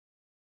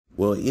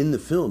Well, in the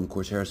film, of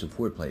course, Harrison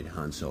Ford played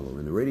Han Solo.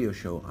 In the radio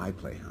show, I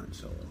play Han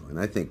Solo. And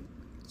I think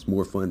it's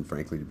more fun,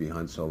 frankly, to be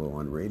Han Solo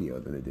on radio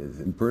than it is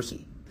in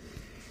person.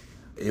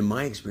 In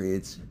my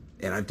experience,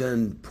 and I've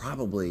done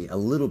probably a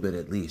little bit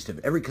at least of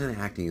every kind of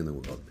acting in the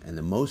world, and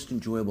the most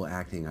enjoyable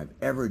acting I've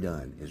ever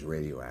done is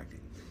radio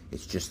acting.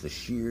 It's just the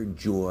sheer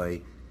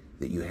joy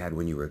that you had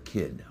when you were a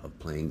kid of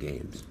playing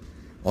games.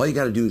 All you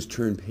got to do is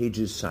turn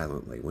pages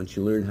silently. Once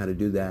you learn how to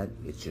do that,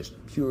 it's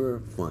just pure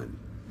fun.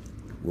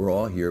 We're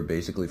all here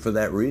basically for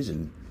that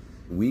reason.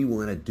 We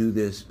want to do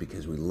this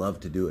because we love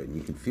to do it, and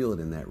you can feel it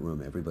in that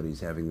room.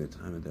 Everybody's having the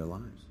time of their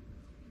lives.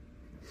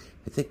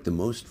 I think the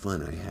most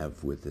fun I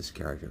have with this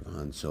character of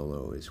Han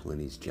Solo is when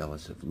he's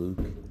jealous of Luke,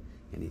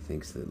 and he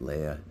thinks that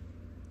Leia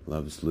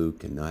loves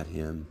Luke and not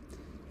him,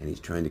 and he's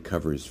trying to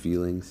cover his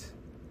feelings.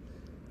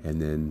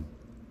 And then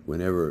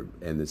whenever,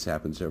 and this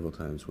happens several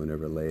times,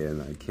 whenever Leia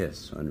and I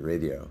kiss on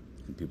radio,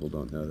 and people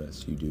don't know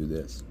this, you do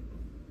this.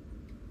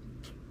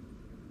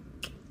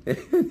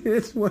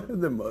 It's one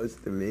of the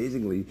most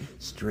amazingly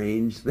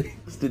strange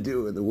things to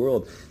do in the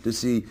world, to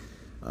see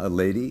a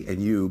lady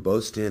and you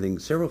both standing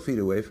several feet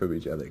away from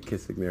each other,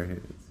 kissing their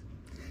hands.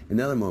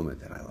 Another moment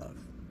that I love,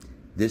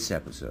 this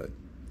episode,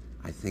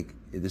 I think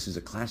this is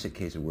a classic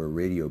case of where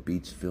radio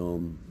beats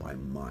film by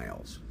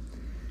miles.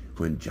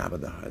 When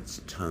Jabba the Hutt's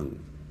tongue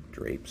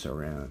drapes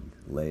around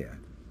Leia,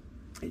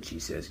 and she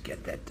says,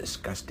 "Get that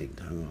disgusting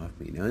tongue off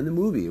me." Now in the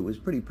movie, it was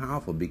pretty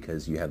powerful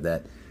because you have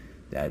that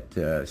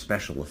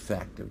special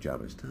effect of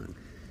Jabba's tongue.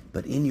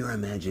 But in your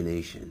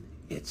imagination,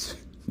 it's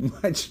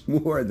much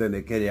more than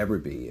it could ever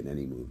be in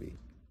any movie.